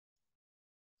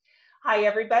Hi,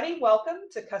 everybody. Welcome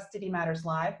to Custody Matters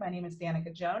Live. My name is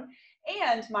Danica Joan,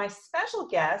 and my special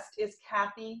guest is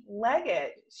Kathy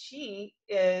Leggett. She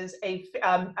is a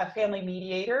family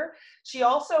mediator. She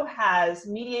also has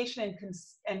mediation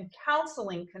and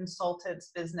counseling consultants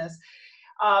business.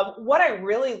 What I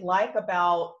really like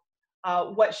about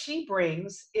what she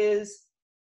brings is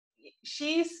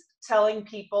she's telling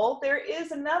people there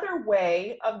is another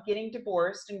way of getting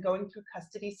divorced and going through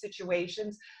custody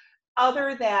situations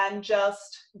other than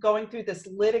just going through this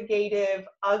litigative,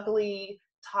 ugly,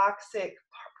 toxic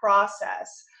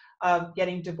process of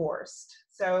getting divorced.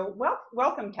 So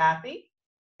welcome, Kathy.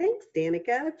 Thanks,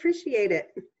 Danica. I appreciate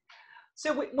it.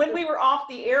 So when we were off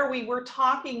the air, we were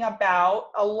talking about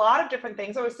a lot of different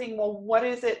things. I was saying, well, what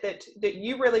is it that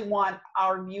you really want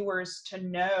our viewers to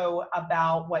know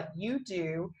about what you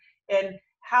do, and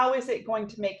how is it going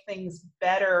to make things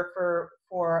better for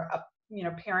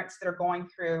parents that are going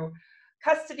through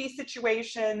custody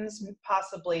situations,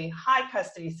 possibly high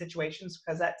custody situations,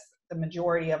 because that's the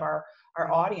majority of our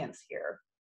audience here.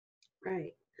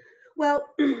 Right.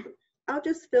 Well, I'll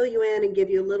just fill you in and give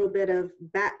you a little bit of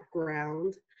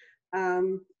background.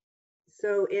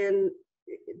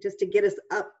 Just to get us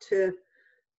up to,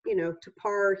 to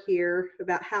par here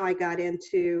about how I got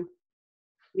into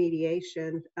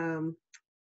mediation.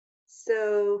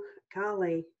 Golly,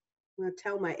 I'm going to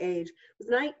tell my age. It was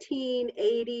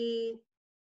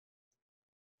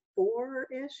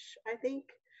 1984-ish, I think,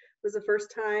 was the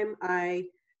first time I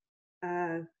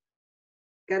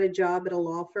got a job at a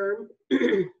law firm.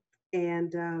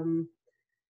 And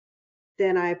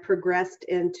then I progressed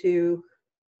into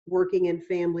working in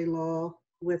family law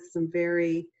with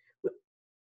a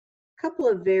couple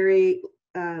of very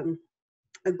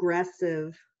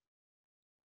aggressive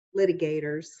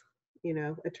litigators,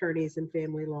 attorneys in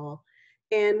family law.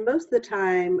 And most of the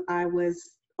time I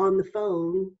was on the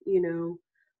phone,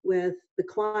 with the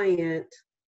client,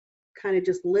 kind of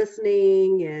just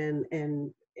listening and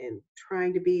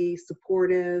trying to be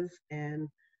supportive, and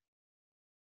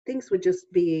things would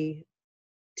just be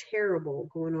terrible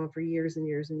going on for years and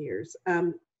years and years.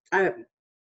 I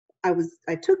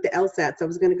took the LSATs. I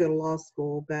was going to go to law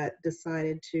school, but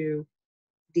decided to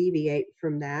deviate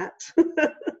from that.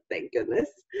 Thank goodness.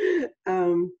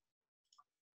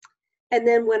 And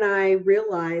then when I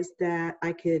realized that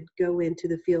I could go into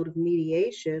the field of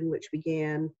mediation, which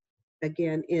began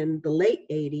again in the late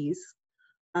 80s,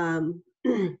 I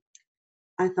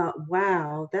thought,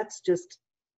 wow, that's a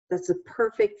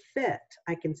perfect fit.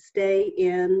 I can stay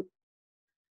in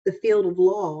the field of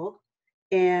law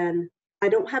and I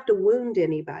don't have to wound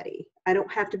anybody. I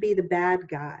don't have to be the bad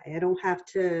guy. I don't have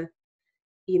to,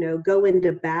 go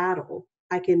into battle.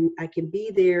 I can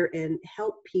be there and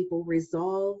help people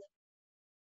resolve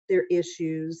their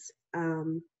issues,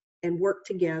 and work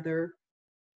together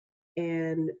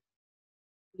and,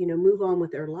 move on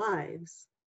with their lives.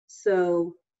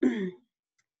 So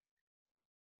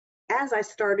as I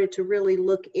started to really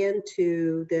look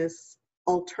into this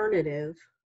alternative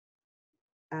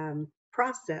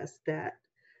process that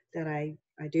I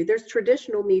do, there's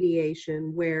traditional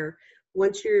mediation where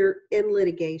once you're in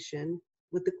litigation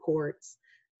with the courts,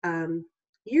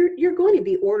 you're going to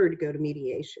be ordered to go to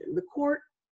mediation. The court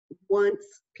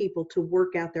wants people to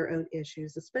work out their own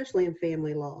issues, especially in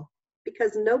family law,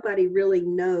 because nobody really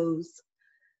knows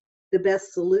the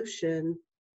best solution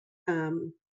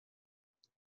in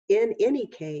any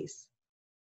case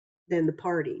than the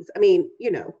parties. I mean,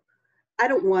 I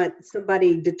don't want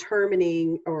somebody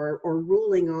determining or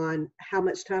ruling on how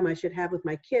much time I should have with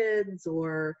my kids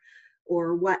or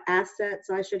what assets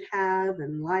I should have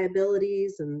and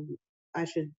liabilities and I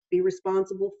should be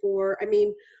responsible for. I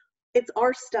mean, it's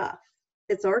our stuff.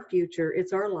 It's our future.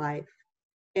 It's our life.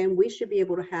 And we should be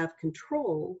able to have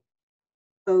control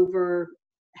over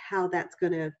how that's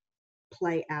going to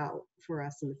play out for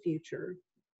us in the future.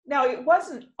 Now, it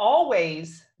wasn't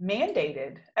always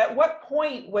mandated. At what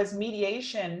point was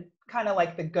mediation kind of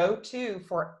like the go-to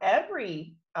for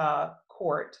every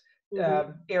court,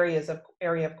 area of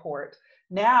court?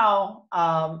 Now,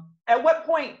 at what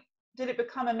point did it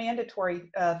become a mandatory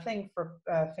thing for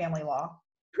family law?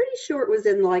 Pretty sure it was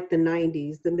in like the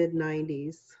 90s, the mid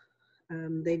 90s.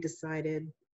 They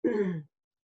decided,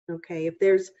 okay, if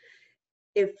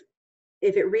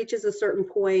it reaches a certain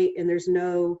point and there's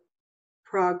no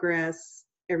progress,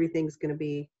 everything's going to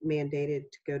be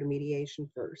mandated to go to mediation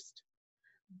first.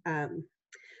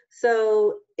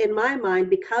 So in my mind,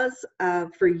 because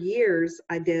for years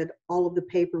I did all of the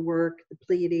paperwork, the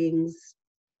pleadings.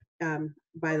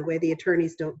 By the way, the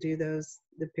attorneys don't do those;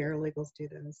 the paralegals do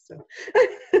those. So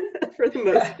for the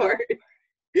most part,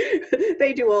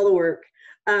 they do all the work.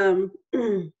 um,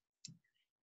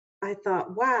 I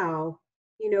thought, wow,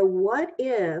 what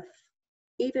if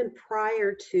even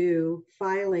prior to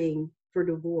filing for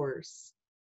divorce,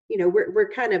 we're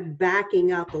kind of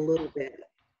backing up a little bit.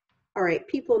 All right,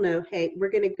 people know, hey, we're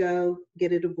going to go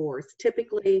get a divorce.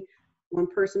 Typically, one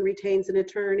person retains an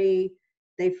attorney,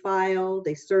 they file,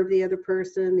 they serve the other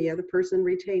person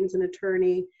retains an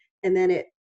attorney, and then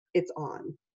it's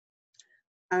on.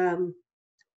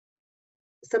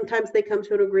 Sometimes they come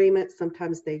to an agreement,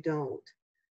 sometimes they don't.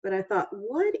 But I thought,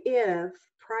 what if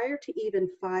prior to even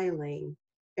filing,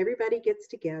 everybody gets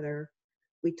together,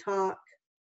 we talk,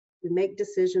 we make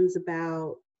decisions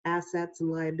about assets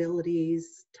and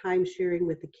liabilities, time sharing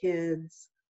with the kids,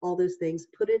 all those things,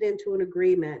 put it into an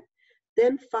agreement,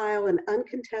 then file an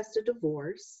uncontested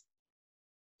divorce.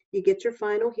 You get your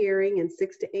final hearing in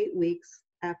 6 to 8 weeks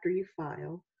after you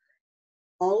file.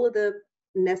 All of the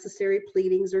necessary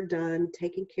pleadings are done,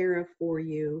 taken care of for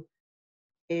you,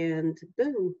 and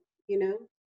boom,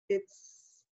 it's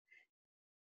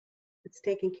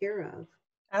taken care of.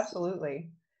 Absolutely.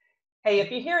 Hey,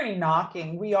 if you hear any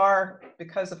knocking, we are,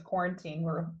 because of quarantine,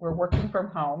 we're working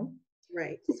from home.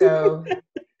 Right. So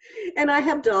and I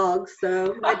have dogs,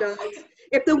 so my dogs,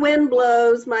 if the wind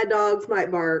blows, my dogs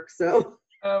might bark. So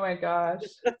oh my gosh.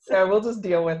 So we'll just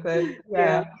deal with it.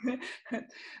 yeah. I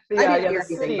didn't hear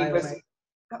The anything, city by the was, way.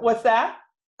 what's that?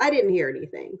 I didn't hear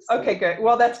anything. So. Okay, good.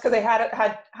 Well, that's because I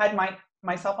had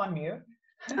myself on mute.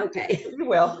 Okay. You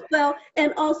will. Well,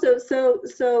 and also,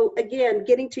 so again,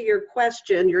 getting to your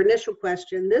question, your initial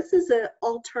question, this is an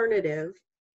alternative.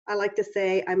 I like to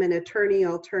say I'm an attorney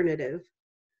alternative,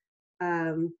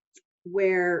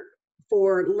 where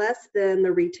for less than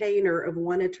the retainer of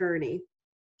one attorney,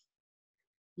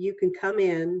 you can come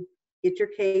in, get your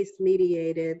case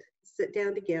mediated, sit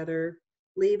down together,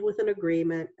 leave with an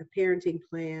agreement, a parenting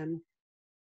plan,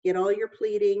 get all your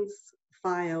pleadings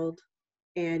filed,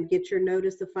 and get your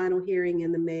notice of final hearing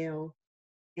in the mail,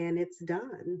 and it's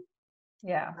done.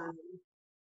 Yeah.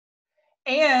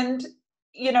 And,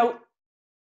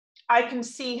 I can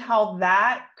see how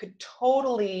that could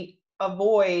totally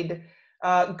avoid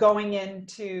going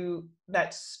into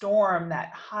that storm,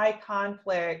 that high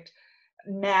conflict,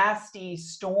 nasty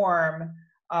storm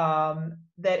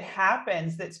that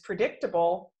happens, that's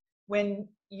predictable when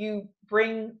you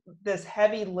bring this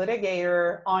heavy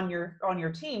litigator on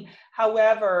your team.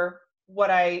 However, what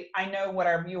I know what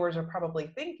our viewers are probably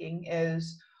thinking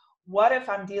is, what if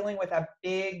I'm dealing with a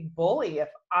big bully? If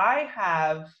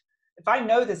I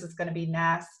know this is going to be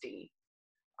nasty,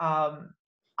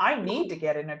 I need to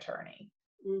get an attorney.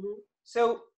 Mm-hmm.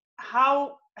 So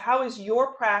how is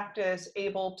your practice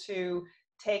able to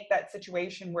take that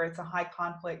situation where it's a high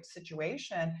conflict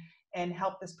situation and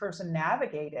help this person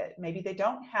navigate it? Maybe they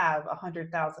don't have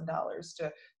 $100,000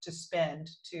 to spend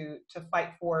to fight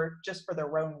for, just for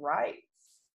their own rights.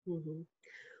 Mm-hmm.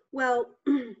 Well,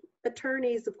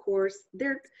 attorneys, of course,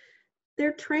 they're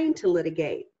trained to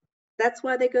litigate. That's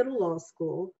why they go to law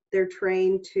school. They're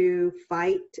trained to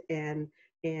fight and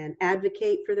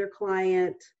advocate for their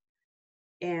client.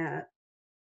 And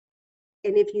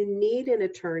if you need an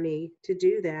attorney to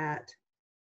do that,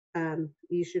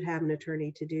 you should have an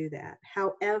attorney to do that.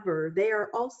 However, they are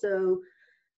also,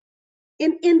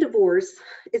 in divorce,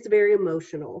 it's very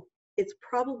emotional. It's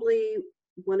probably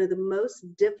one of the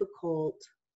most difficult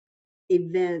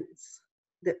events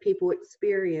that people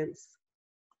experience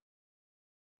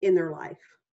in their life,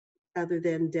 other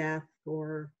than death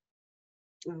or,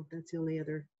 well, that's the only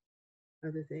other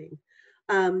thing.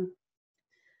 I'm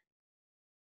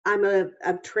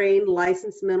a trained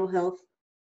licensed mental health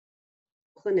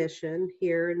clinician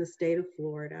here in the state of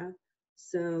Florida.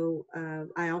 So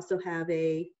I also have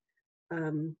a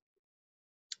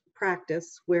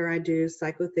practice where I do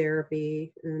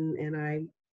psychotherapy, and I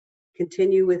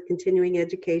continue with continuing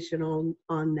education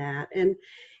on that.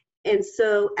 And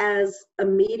so as a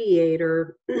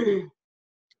mediator,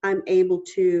 I'm able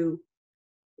to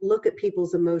look at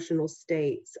people's emotional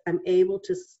states. I'm able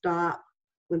to stop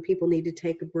when people need to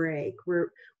take a break,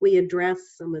 where we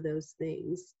address some of those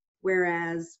things.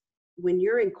 Whereas when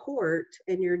you're in court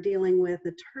and you're dealing with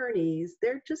attorneys,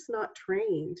 they're just not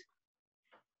trained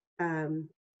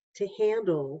to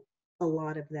handle a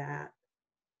lot of that,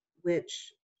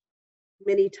 which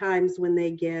many times when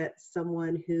they get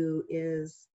someone who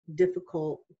is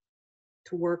difficult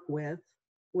to work with,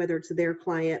 whether it's their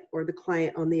client or the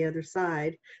client on the other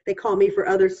side, they call me for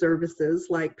other services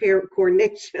like parent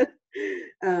coordination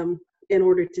in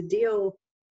order to deal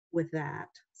with that.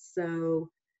 So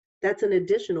that's an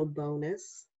additional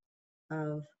bonus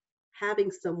of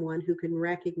having someone who can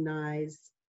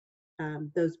recognize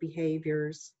those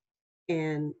behaviors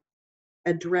and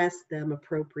address them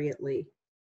appropriately.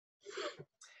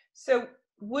 So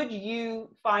would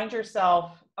you find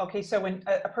yourself, okay, so when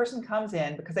a person comes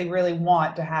in because they really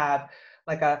want to have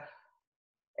like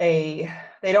they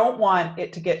don't want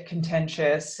it to get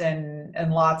contentious and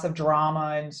lots of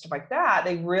drama and stuff like that.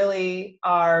 They really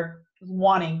are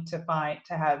wanting to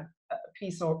have a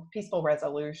peaceful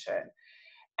resolution.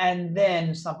 And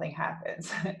then something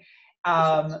happens.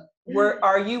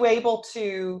 Are you able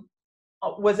to,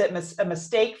 was it a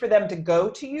mistake for them to go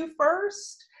to you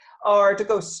first or to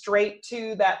go straight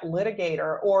to that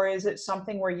litigator? Or is it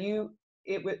something where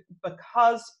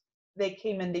because they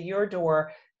came into your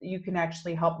door, you can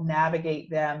actually help navigate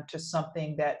them to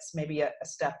something that's maybe a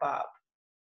step up?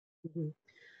 Mhm.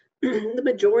 The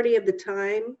majority of the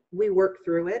time we work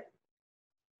through it.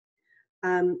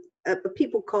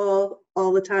 People call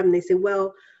all the time and they say,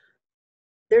 well,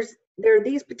 there are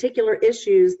these particular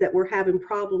issues that we're having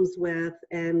problems with,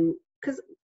 and because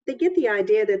they get the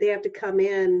idea that they have to come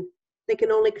in, they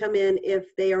can only come in if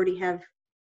they already have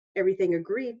everything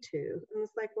agreed to. And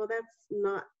it's like, well, that's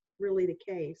not really the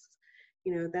case.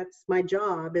 That's my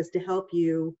job, is to help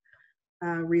you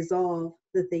resolve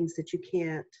the things that you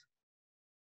can't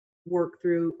work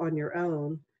through on your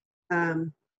own.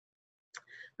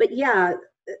 But yeah,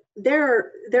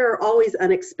 there are always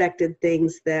unexpected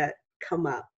things that come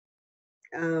up.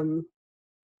 And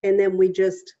then we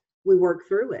work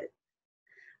through it.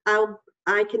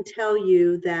 I can tell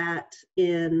you that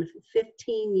in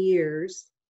 15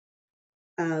 years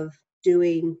of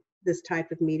doing this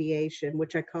type of mediation,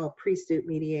 which I call pre-suit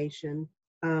mediation,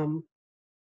 there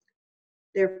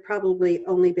have probably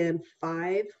only been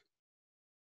 5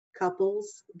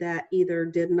 couples that either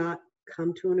did not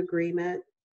come to an agreement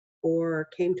or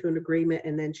came to an agreement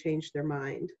and then changed their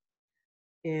mind.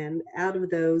 And out of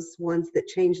those ones that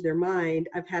changed their mind,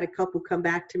 I've had a couple come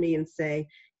back to me and say,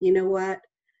 you know what?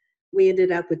 We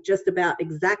ended up with just about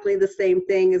exactly the same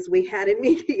thing as we had in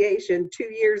mediation 2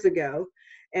 years ago.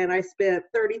 And I spent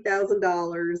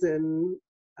 $30,000 and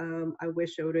I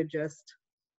wish I would have just,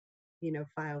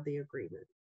 filed the agreement.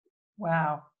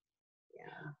 Wow.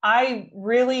 Yeah. I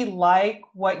really like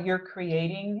what you're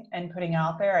creating and putting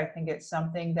out there. I think it's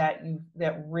something that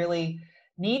really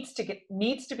needs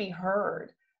to be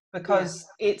heard, because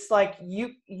it's like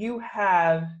you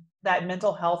have that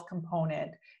mental health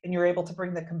component and you're able to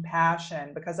bring the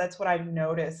compassion, because that's what I've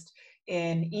noticed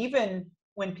in, even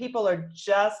when people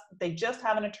they just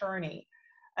have an attorney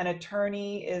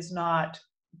is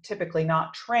typically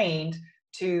not trained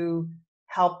to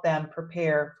help them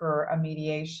prepare for a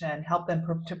mediation, help them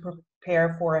to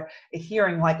prepare for a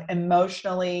hearing, like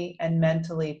emotionally and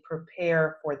mentally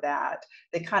prepare for that.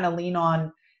 They kind of lean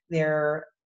on their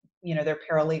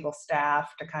paralegal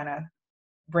staff to kind of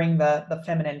bring the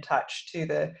feminine touch to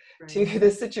the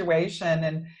situation.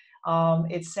 And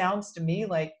it sounds to me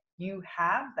like you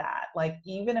have that. Like,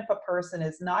 even if a person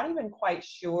is not even quite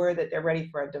sure that they're ready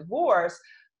for a divorce,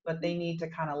 but they need to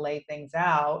kind of lay things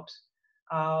out,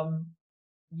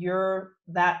 you're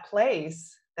that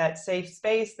place, that safe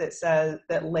space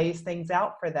that lays things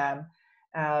out for them,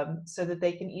 so that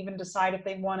they can even decide if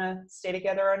they want to stay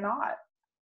together or not.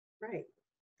 Right.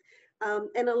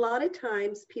 And a lot of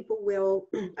times people will,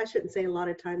 I shouldn't say a lot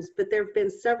of times, but there have been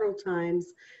several times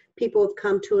people have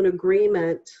come to an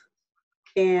agreement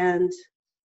and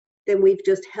then we've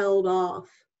just held off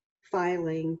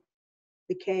filing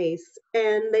the case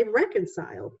and they've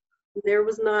reconciled.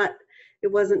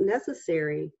 It wasn't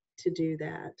necessary to do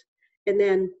that. And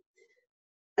then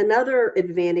another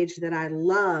advantage that I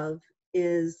love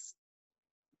is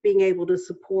being able to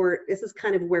support, this is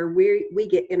kind of where we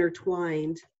get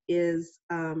intertwined, is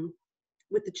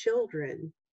with the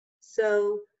children.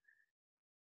 So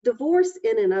divorce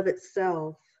in and of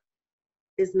itself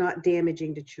is not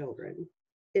damaging to children.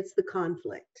 It's the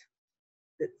conflict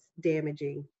that's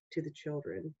damaging to the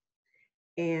children.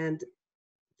 And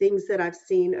things that I've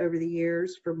seen over the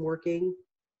years from working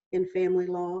in family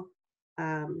law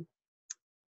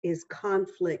is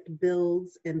conflict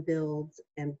builds and builds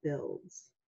and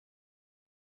builds.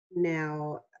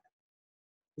 Now,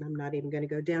 I'm not even going to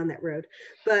go down that road,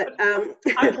 but I'm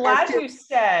glad you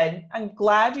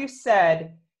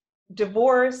said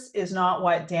divorce is not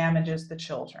what damages the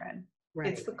children.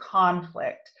 Right. It's the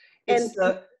conflict. And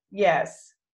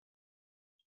Yes.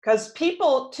 Because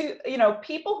people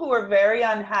who are very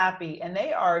unhappy and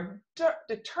they are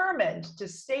determined to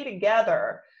stay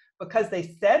together because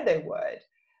they said they would,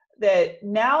 that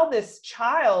now this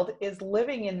child is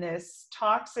living in this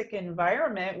toxic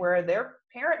environment where their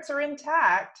parents are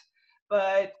intact,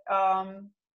 but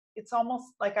it's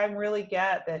almost like I really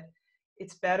get that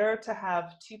it's better to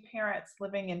have two parents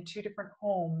living in two different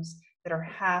homes that are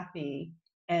happy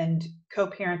and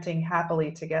co-parenting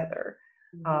happily together.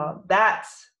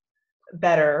 That's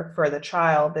better for the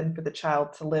child than for the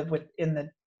child to live in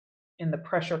the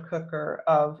pressure cooker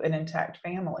of an intact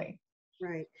family.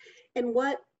 Right. And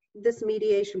what this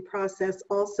mediation process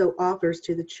also offers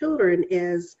to the children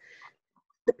is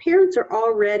the parents are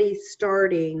already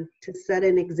starting to set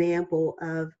an example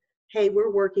of, hey,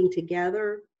 we're working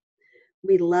together.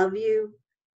 We love you.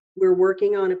 We're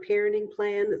working on a parenting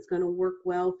plan that's going to work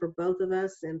well for both of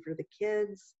us and for the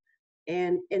kids.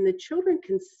 And the children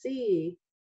can see,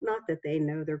 not that they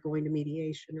know they're going to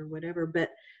mediation or whatever, but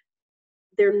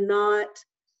they're not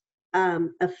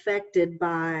affected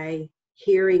by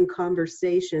hearing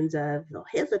conversations of, well,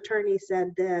 his attorney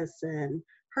said this and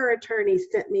her attorney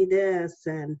sent me this,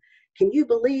 and can you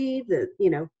believe that,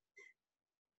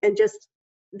 and just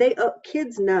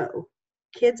kids know.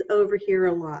 Kids overhear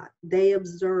a lot. They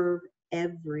observe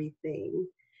everything,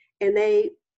 and they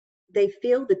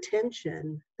feel the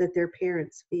tension that their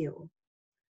parents feel.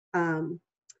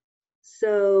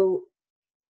 So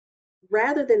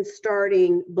rather than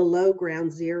starting below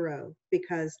ground zero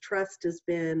because trust has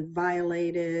been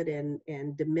violated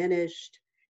and diminished,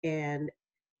 and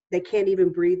they can't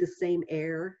even breathe the same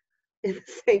air in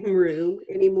the same room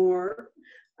anymore.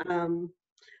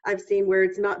 I've seen where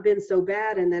it's not been so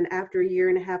bad, and then after a year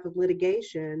and a half of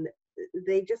litigation,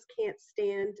 they just can't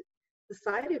stand the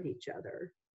sight of each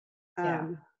other.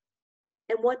 And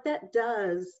what that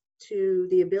does to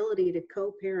the ability to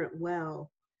co-parent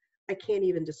well, I can't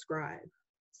even describe.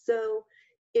 So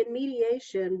in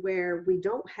mediation, where we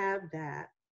don't have that,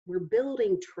 we're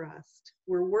building trust,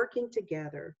 we're working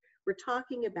together, we're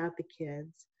talking about the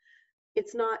kids.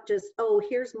 It's not just, oh,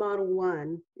 here's model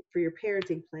 1 for your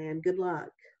parenting plan, good luck,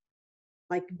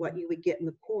 like what you would get in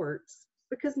the courts,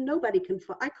 because nobody can,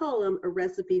 I call them a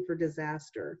recipe for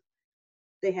disaster.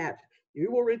 They have, you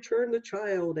will return the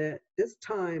child at this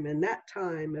time and that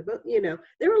time. But,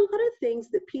 there are a lot of things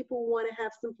that people want to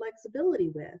have some flexibility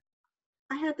with.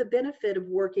 I have the benefit of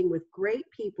working with great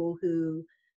people who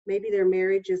maybe their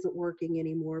marriage isn't working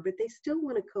anymore, but they still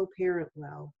want to co-parent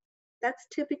well. That's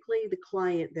typically the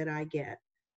client that I get.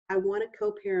 I want to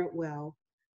co-parent well,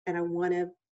 and I want to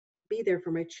be there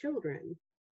for my children.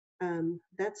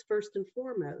 That's first and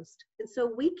foremost. And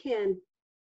so we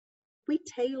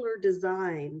tailor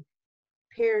design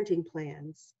parenting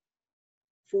plans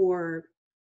for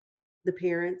the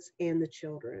parents and the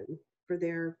children for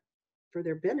their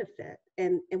benefit,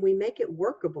 and we make it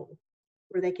workable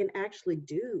where they can actually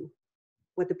do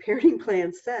what the parenting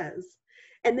plan says.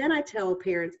 And then I tell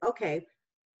parents, okay,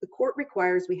 the court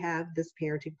requires we have this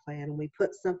parenting plan and we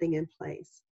put something in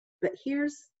place, but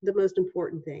here's the most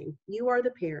important thing. You are the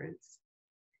parents.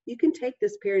 You can take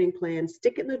this parenting plan,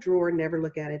 stick it in the drawer, and never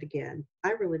look at it again.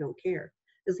 I really don't care.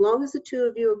 As long as the two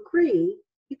of you agree,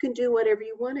 you can do whatever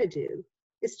you want to do.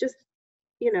 It's just,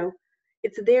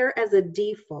 it's there as a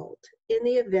default. In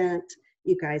the event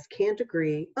you guys can't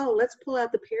agree, oh, let's pull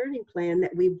out the parenting plan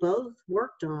that we both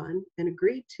worked on and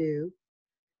agreed to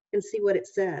and see what it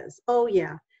says. Oh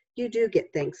yeah, you do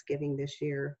get Thanksgiving this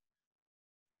year.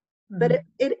 Mm-hmm. But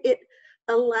it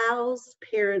allows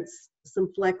parents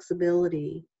some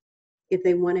flexibility if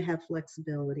they want to have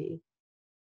flexibility,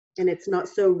 and it's not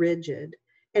so rigid.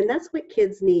 And that's what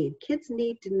kids need. Kids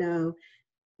need to know,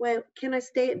 well, can I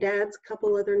stay at dad's a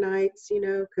couple other nights,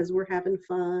 because we're having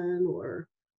fun or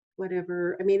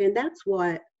whatever. I mean, and that's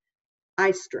what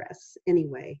I stress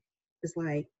anyway, is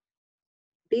like,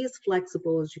 be as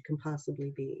flexible as you can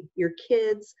possibly be. Your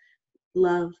kids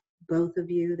love both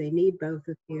of you. They need both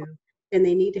of you. And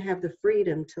they need to have the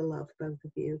freedom to love both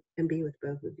of you and be with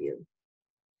both of you.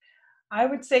 I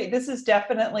would say this is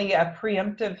definitely a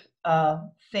preemptive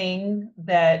thing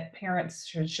that parents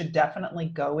should definitely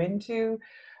go into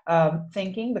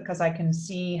thinking, because I can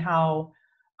see how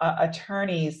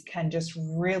attorneys can just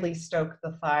really stoke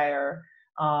the fire,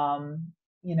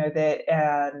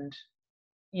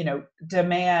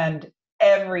 demand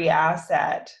every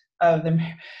asset of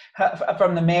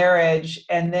from the marriage,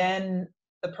 and then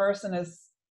the person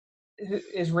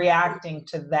is reacting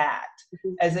to that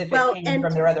as if it came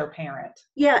from their other parent.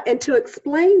 Yeah, and to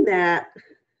explain that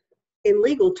in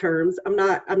legal terms, I'm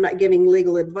not giving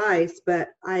legal advice, but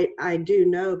I do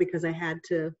know, because I had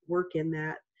to work in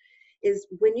that, is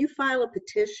when you file a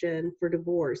petition for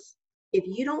divorce, if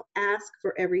you don't ask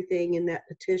for everything in that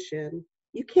petition,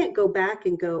 you can't go back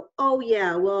and go, oh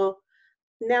yeah, well,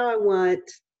 now I want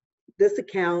this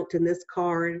account and this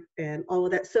card and all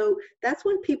of that. So that's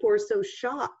when people are so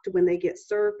shocked when they get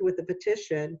served with a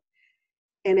petition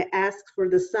and it asks for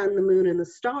the sun, the moon, and the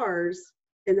stars,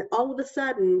 And all of a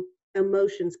sudden,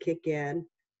 emotions kick in.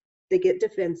 They get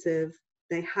defensive.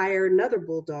 They hire another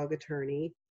bulldog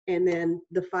attorney, and then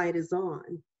the fight is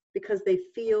on because they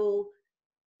feel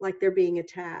like they're being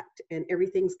attacked and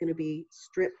everything's going to be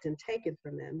stripped and taken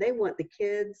from them. They want the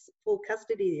kids, full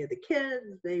custody of the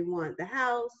kids. They want the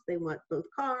house. They want both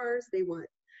cars. They want,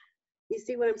 you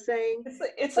see what I'm saying?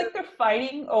 It's like they're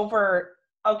fighting over,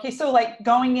 okay, so like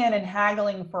going in and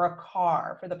haggling for a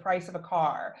car, for the price of a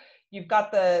car. You've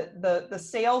got the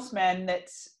salesman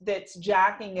that's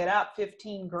jacking it up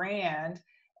 15 grand,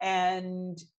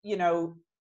 and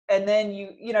and then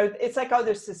it's like, oh,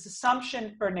 there's this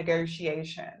assumption for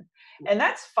negotiation. And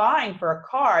that's fine for a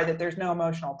car that there's no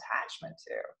emotional attachment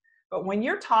to. But when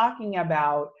you're talking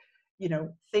about,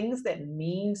 things that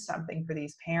mean something for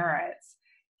these parents,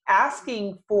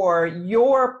 asking for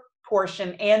your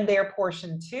portion and their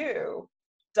portion too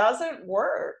doesn't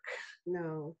work.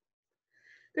 No.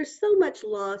 There's so much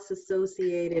loss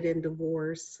associated in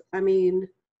divorce. I mean,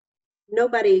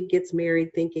 nobody gets married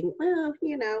thinking, well,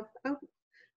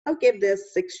 I'll give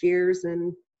this 6 years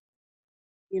and,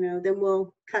 then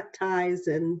we'll cut ties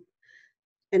and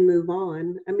move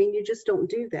on. I mean, you just don't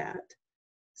do that.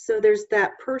 So there's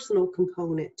that personal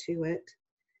component to it.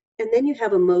 And then you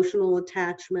have emotional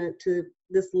attachment to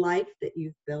this life that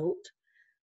you've built.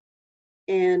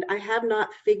 And I have not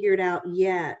figured out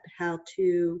yet how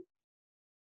to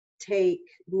take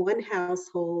one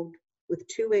household with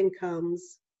 2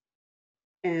 incomes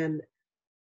and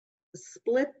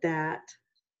split that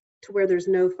to where there's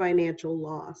no financial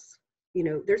loss.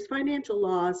 There's financial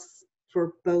loss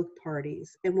for both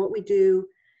parties. And what we do,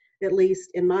 at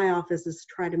least in my office, is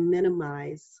try to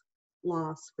minimize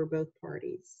loss for both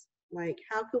parties. Like,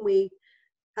 how can we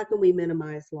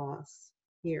minimize loss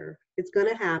here? It's going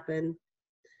to happen,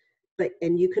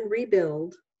 and you can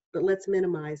rebuild, but let's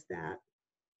minimize that.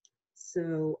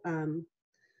 So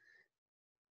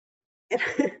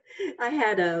I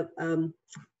had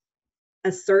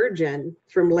a surgeon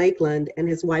from Lakeland and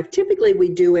his wife. Typically we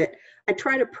do it, I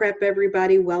try to prep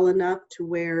everybody well enough to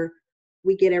where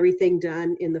we get everything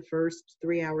done in the first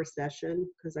 3-hour session,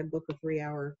 because I book a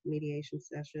 3-hour mediation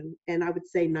session. And I would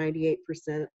say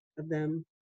 98% of them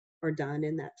are done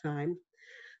in that time.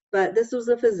 But this was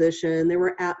a physician. There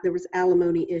was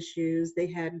alimony issues.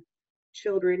 They had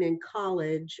children in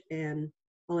college and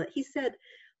all that. He said,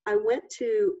 I went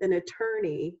to an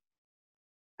attorney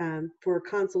for a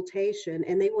consultation,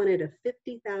 and they wanted a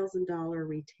 $50,000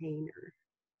 retainer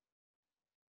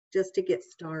just to get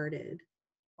started.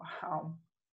 Wow.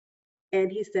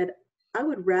 And he said, I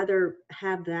would rather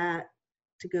have that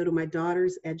to go to my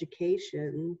daughter's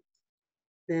education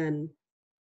than,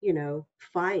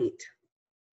 fight.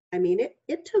 I mean,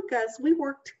 it took us, we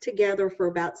worked together for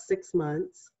about 6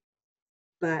 months,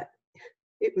 but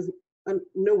it was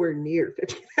nowhere near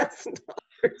 $50,000.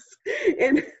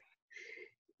 And,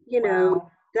 Wow.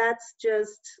 that's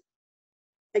just,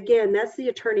 again, that's the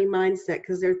attorney mindset,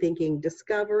 because they're thinking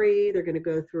discovery, they're going to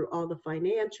go through all the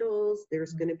financials,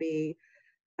 there's going to be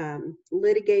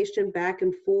litigation back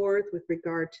and forth with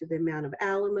regard to the amount of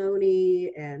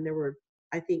alimony, and there were,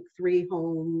 I think, 3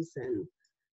 homes, and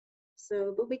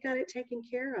so, but we got it taken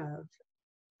care of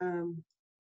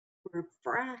for a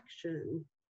fraction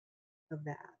of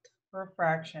that. For a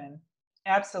fraction.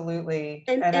 Absolutely.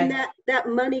 And that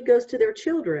money goes to their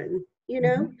children,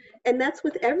 Mhm. and that's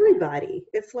with everybody.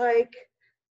 It's like,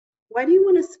 why do you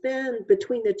want to spend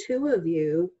between the 2 of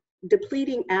you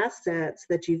depleting assets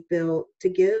that you've built to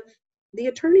give? The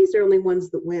attorneys are the only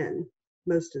ones that win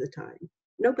most of the time.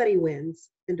 Nobody wins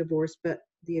in divorce but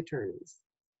the attorneys.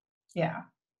 Yeah.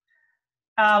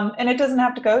 And it doesn't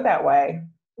have to go that way.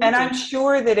 And I'm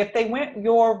sure that if they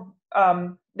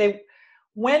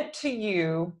went to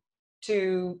you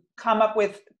to come up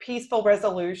with peaceful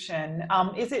resolution,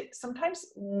 is it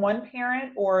sometimes one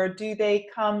parent, or do they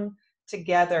come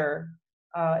together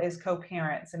as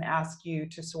co-parents and ask you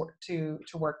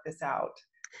to work this out?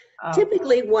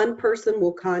 Typically, one person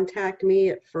will contact me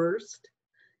at first,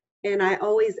 and I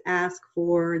always ask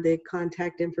for the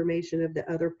contact information of the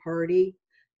other party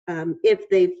if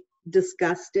they've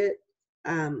discussed it,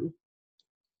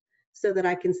 so that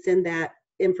I can send that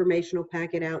informational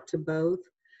packet out to both.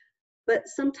 But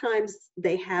sometimes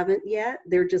they haven't yet.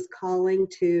 They're just calling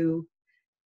to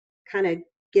kind of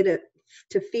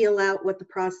to feel out what the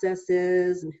process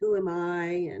is and who am I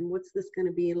and what's this going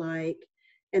to be like.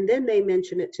 And then they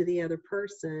mention it to the other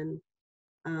person,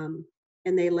 and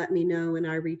they let me know, and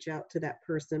I reach out to that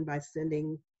person by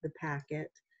sending the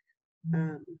packet.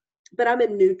 But I'm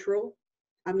in neutral.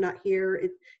 I'm not here.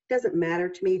 It doesn't matter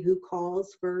to me who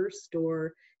calls first,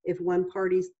 or if one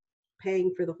party's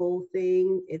paying for the whole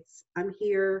thing. I'm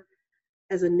here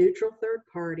as a neutral third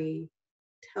party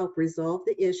to help resolve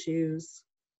the issues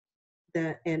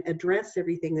and address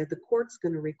everything that the court's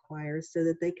going to require so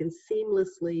that they can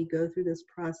seamlessly go through this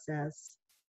process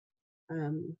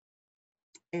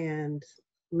and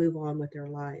move on with their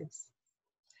lives.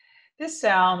 This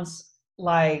sounds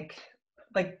like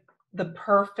the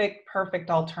perfect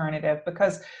alternative,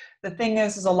 because the thing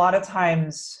is a lot of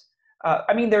times,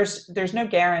 I mean, there's no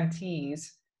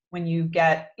guarantees when you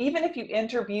get, even if you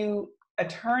interview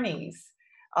attorneys,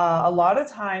 a lot of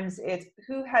times it's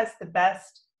who has the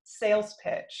best sales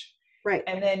pitch. Right.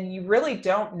 And then you really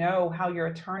don't know how your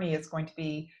attorney is going to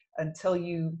be until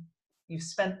you've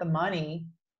spent the money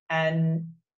and,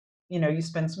 you know, you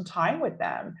spend some time with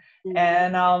them. Mm-hmm.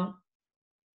 And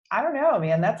I don't know,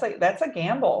 man, that's a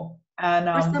gamble. And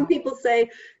or some people say,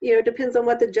 you know, it depends on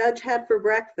what the judge had for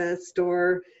breakfast,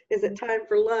 or is it time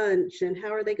for lunch, and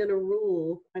how are they going to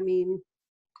rule? I mean,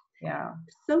 yeah,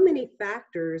 so many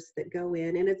factors that go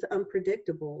in, and it's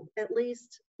unpredictable. At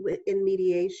least in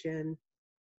mediation,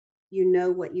 you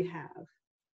know what you have,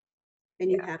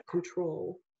 and you have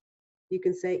control. You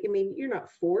can say, I mean, you're not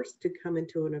forced to come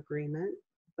into an agreement,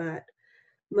 but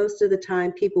most of the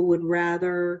time people would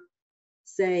rather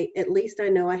say, at least I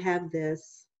know I have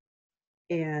this,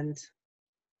 and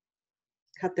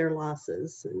cut their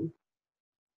losses and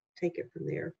take it from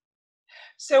there.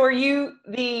 So are you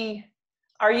a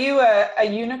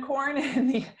unicorn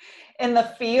in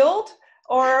the field,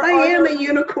 or I am a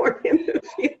unicorn in the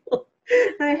field.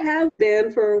 I have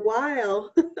been for a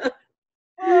while.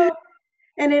 And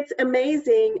it's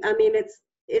amazing. I mean,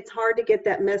 it's hard to get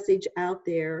that message out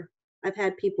there. I've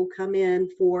had people come in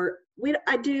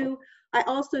I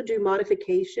also do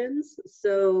modifications.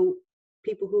 So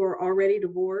people who are already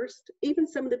divorced, even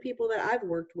some of the people that I've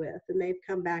worked with, and they've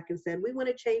come back and said, we want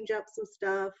to change up some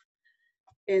stuff.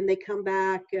 And they come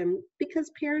back, and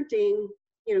because parenting,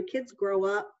 you know, kids grow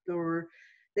up or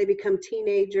they become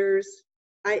teenagers.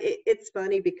 It's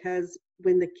funny because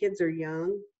when the kids are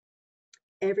young,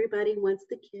 everybody wants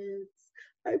the kids.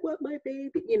 I want my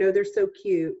baby. You know, they're so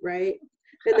cute, right?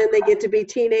 And then they get to be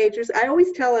teenagers. I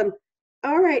always tell them,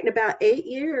 all right, in about 8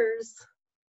 years,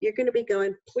 you're going to be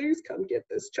going, please come get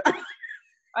this child.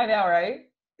 I know, right?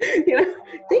 You know,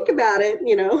 think about it,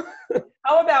 you know.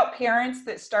 How about parents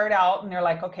that start out and they're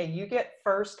like, okay, you get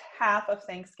first half of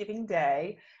Thanksgiving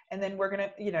Day, and then we're going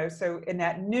to, you know, so in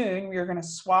at noon, we're going to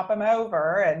swap them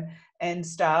over and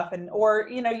stuff. And, or,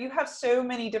 you know, you have so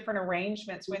many different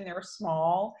arrangements when they're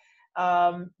small,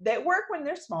 that work when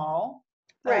they're small.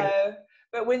 Right.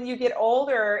 But when you get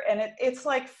older, and it's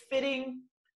like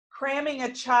cramming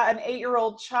an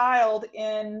 8-year-old child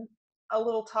in a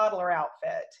little toddler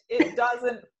outfit. It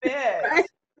doesn't fit.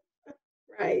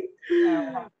 Right.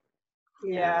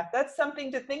 Yeah, that's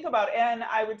something to think about. And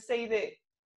I would say that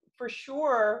for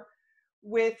sure,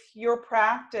 with your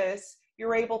practice,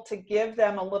 you're able to give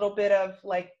them a little bit of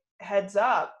like heads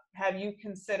up. Have you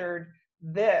considered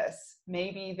this?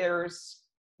 Maybe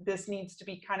this needs to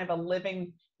be kind of a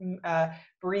living,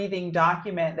 breathing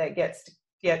document that gets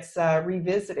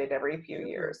revisited every few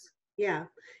years. Yeah,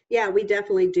 we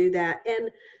definitely do that.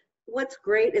 And what's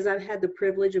great is I've had the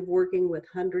privilege of working with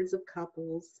hundreds of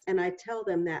couples, and I tell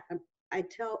them that, I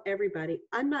tell everybody,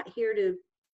 I'm not here to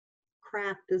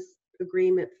craft this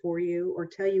agreement for you or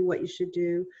tell you what you should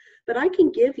do, but I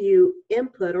can give you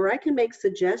input, or I can make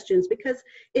suggestions, because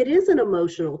it is an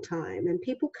emotional time and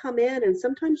people come in and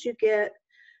sometimes you get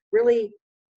really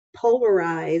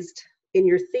polarized in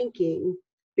your thinking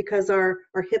because our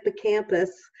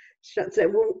hippocampus shuts it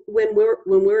when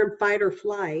we're in fight or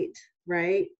flight,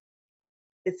 right?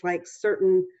 It's like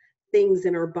certain things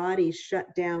in our bodies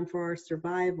shut down for our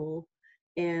survival.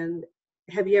 And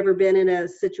have you ever been in a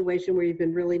situation where you've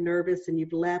been really nervous and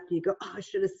you've left and you go, oh, I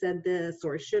should have said this,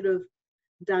 or I should have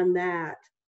done that,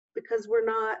 because we're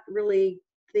not really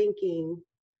thinking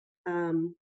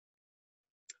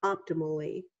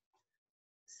optimally.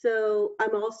 So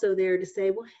I'm also there to say,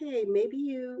 well, hey,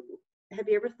 have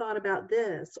you ever thought about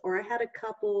this? Or I had a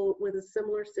couple with a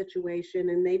similar situation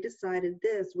and they decided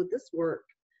would this work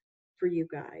for you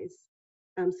guys?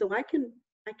 So I can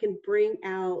bring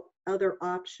out other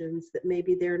options that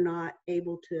maybe they're not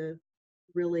able to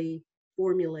really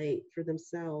formulate for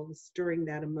themselves during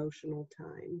that emotional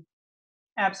time.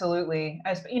 Absolutely.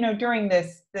 As you know, during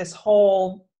this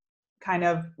whole kind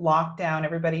of lockdown,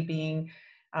 everybody being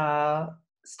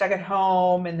stuck at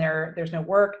home, and there's no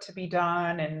work to be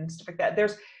done and stuff like that.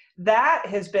 That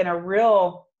has been a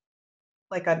real,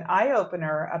 like, an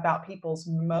eye-opener about people's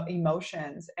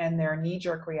emotions and their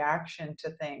knee-jerk reaction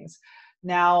to things.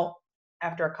 Now,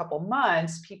 after a couple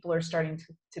months, people are starting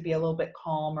to be a little bit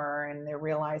calmer, and they're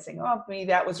realizing, oh, maybe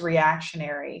that was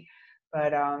reactionary.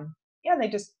 But yeah, they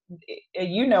just,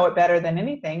 you know it better than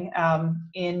anything,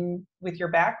 with your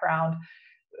background,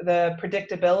 the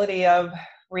predictability of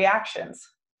reactions.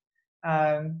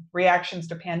 Reactions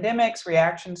to pandemics,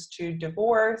 reactions to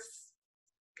divorce,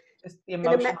 just the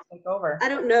emotions take over. I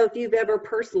don't know if you've ever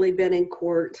personally been in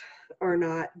court or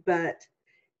not, but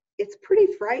it's pretty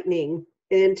frightening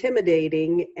and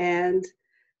intimidating. And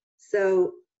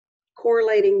so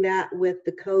correlating that with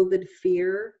the COVID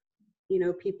fear, you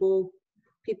know, people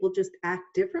just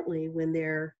act differently when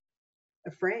they're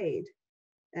afraid.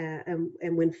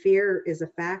 And when fear is a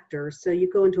factor. So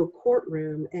you go into a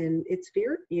courtroom and it's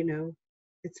fear, you know,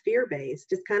 it's fear-based.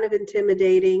 It's kind of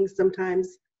intimidating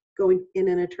sometimes going in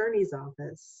an attorney's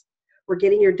office or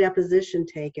getting your deposition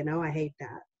taken. Oh, I hate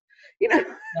that. You know,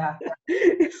 Yeah.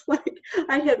 It's like,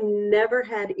 I have never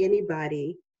had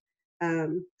anybody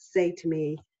say to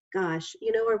me, gosh,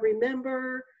 you know, I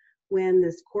remember when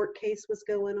this court case was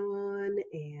going on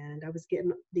and I was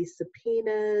getting these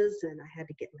subpoenas and I had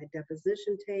to get my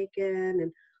deposition taken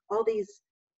and all these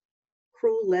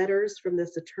cruel letters from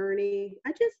this attorney.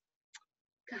 I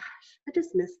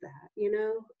just miss that, you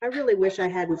know. I really wish I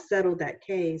hadn't settled that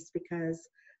case because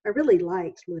I really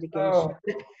liked litigation. Oh.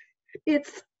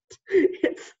 It's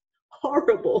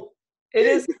horrible. It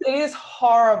is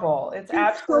horrible. It's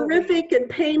absolutely horrific and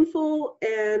painful,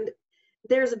 and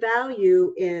there's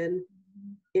value in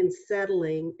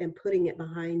settling and putting it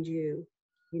behind you.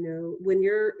 You know, when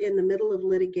you're in the middle of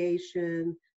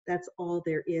litigation, that's all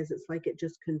there is. It's like it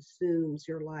just consumes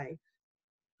your life.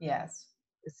 Yes.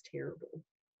 It's terrible.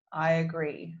 I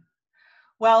agree.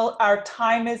 Well, our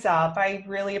time is up. I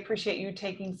really appreciate you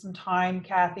taking some time,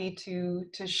 Kathy, to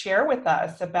share with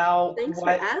us about Thanks for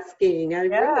asking.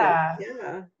 Yeah.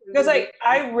 Because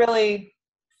I really,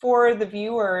 for the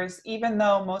viewers, even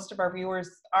though most of our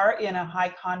viewers are in a high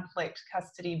conflict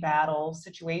custody battle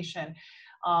situation,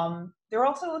 they're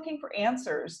also looking for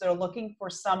answers. They're looking for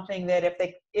something that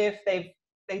if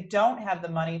they don't have the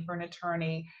money for an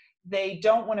attorney, they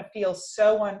don't want to feel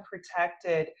so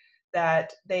unprotected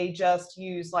that they just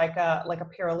use like a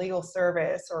paralegal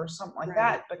service or something like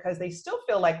that, because they still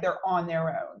feel like they're on their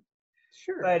own.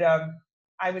 Sure. But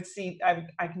I can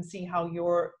see how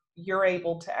you're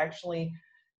able to actually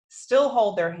still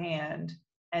hold their hand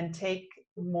and take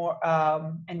more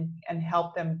and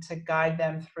help them to guide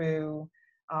them through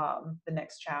the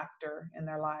next chapter in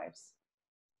their lives.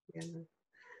 Yeah. Well,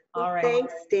 all right.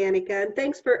 Thanks, Danica, and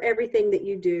thanks for everything that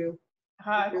you do.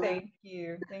 Thank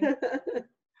you. Thank you.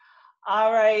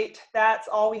 All right, that's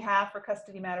all we have for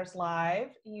Custody Matters Live.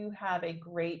 You have a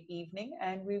great evening,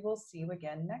 and we will see you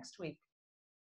again next week.